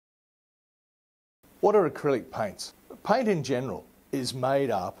What are acrylic paints? Paint in general is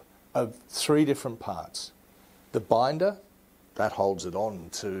made up of three different parts. The binder, that holds it on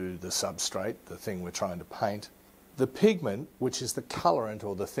to the substrate, the thing we're trying to paint. The pigment, which is the colorant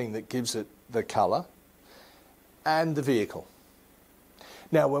or the thing that gives it the color. And the vehicle.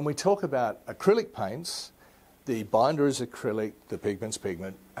 Now, when we talk about acrylic paints, the binder is acrylic, the pigment's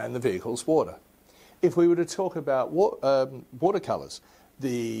pigment, and the vehicle's water. If we were to talk about watercolours,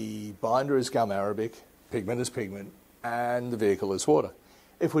 the binder is gum arabic, pigment is pigment, and the vehicle is water.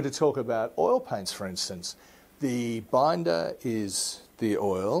 If we were to talk about oil paints, for instance, the binder is the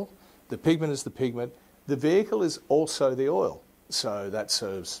oil, the pigment is the pigment, the vehicle is also the oil. So that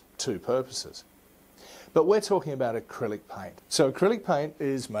serves two purposes. But we're talking about acrylic paint. So acrylic paint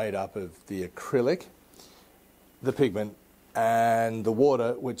is made up of the acrylic, the pigment, and the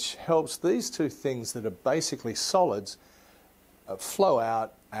water, which helps these two things that are basically solids flow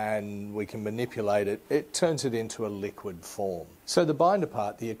out, and we can manipulate it. It turns it into a liquid form. So the binder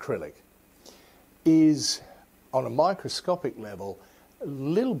part, the acrylic, is on a microscopic level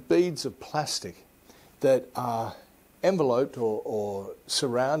little beads of plastic that are enveloped or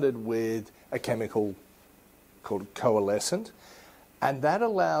surrounded with a chemical called coalescent, and that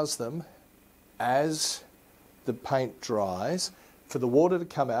allows them, as the paint dries, for the water to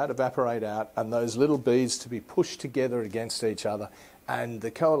come out, evaporate out, and those little beads to be pushed together against each other, and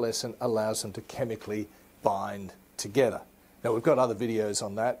the coalescent allows them to chemically bind together. Now, we've got other videos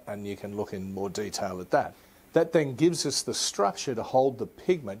on that, and you can look in more detail at that. That then gives us the structure to hold the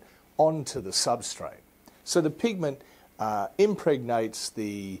pigment onto the substrate. So the pigment impregnates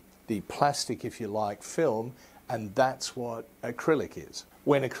the plastic, if you like, film, and that's what acrylic is.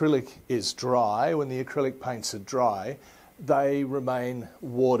 When acrylic is dry, when the acrylic paints are dry, they remain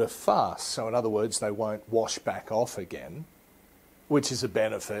water fast. So in other words, they won't wash back off again, which is a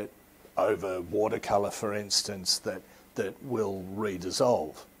benefit over watercolour, for instance, that will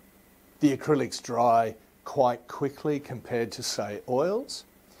redissolve. The acrylics dry quite quickly compared to, say, oils.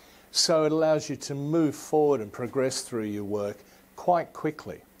 So it allows you to move forward and progress through your work quite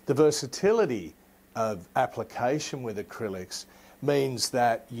quickly. The versatility of application with acrylics means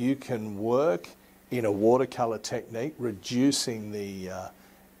that you can work in a watercolour technique, reducing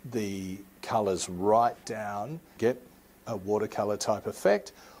the colours right down, get a watercolour type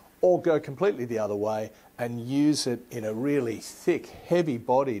effect, or go completely the other way and use it in a really thick,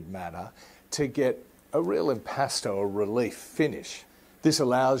 heavy-bodied manner to get a real impasto or relief finish. This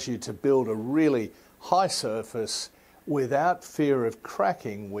allows you to build a really high surface without fear of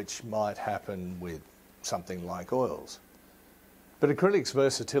cracking, which might happen with something like oils. But acrylics'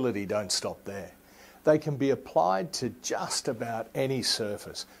 versatility don't stop there. They can be applied to just about any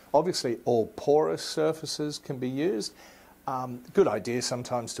surface. Obviously, all porous surfaces can be used. Good idea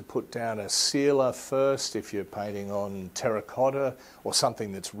sometimes to put down a sealer first if you're painting on terracotta or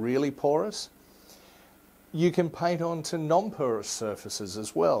something that's really porous. You can paint onto non-porous surfaces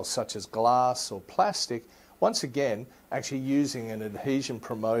as well, such as glass or plastic. Once again, actually using an adhesion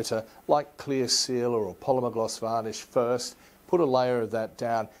promoter like clear sealer or polymer gloss varnish first, put a layer of that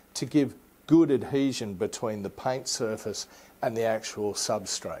down to give good adhesion between the paint surface and the actual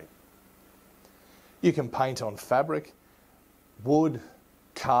substrate. You can paint on fabric, wood,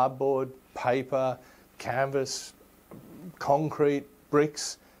 cardboard, paper, canvas, concrete,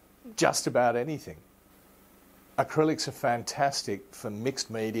 bricks, just about anything. Acrylics are fantastic for mixed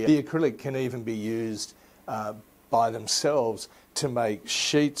media. The acrylic can even be used by themselves to make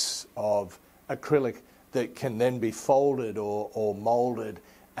sheets of acrylic that can then be folded or moulded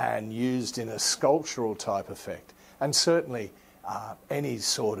and used in a sculptural type effect. And certainly any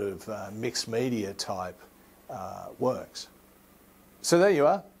sort of mixed media type works. So there you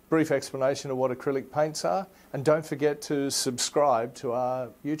are, brief explanation of what acrylic paints are, and don't forget to subscribe to our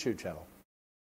YouTube channel.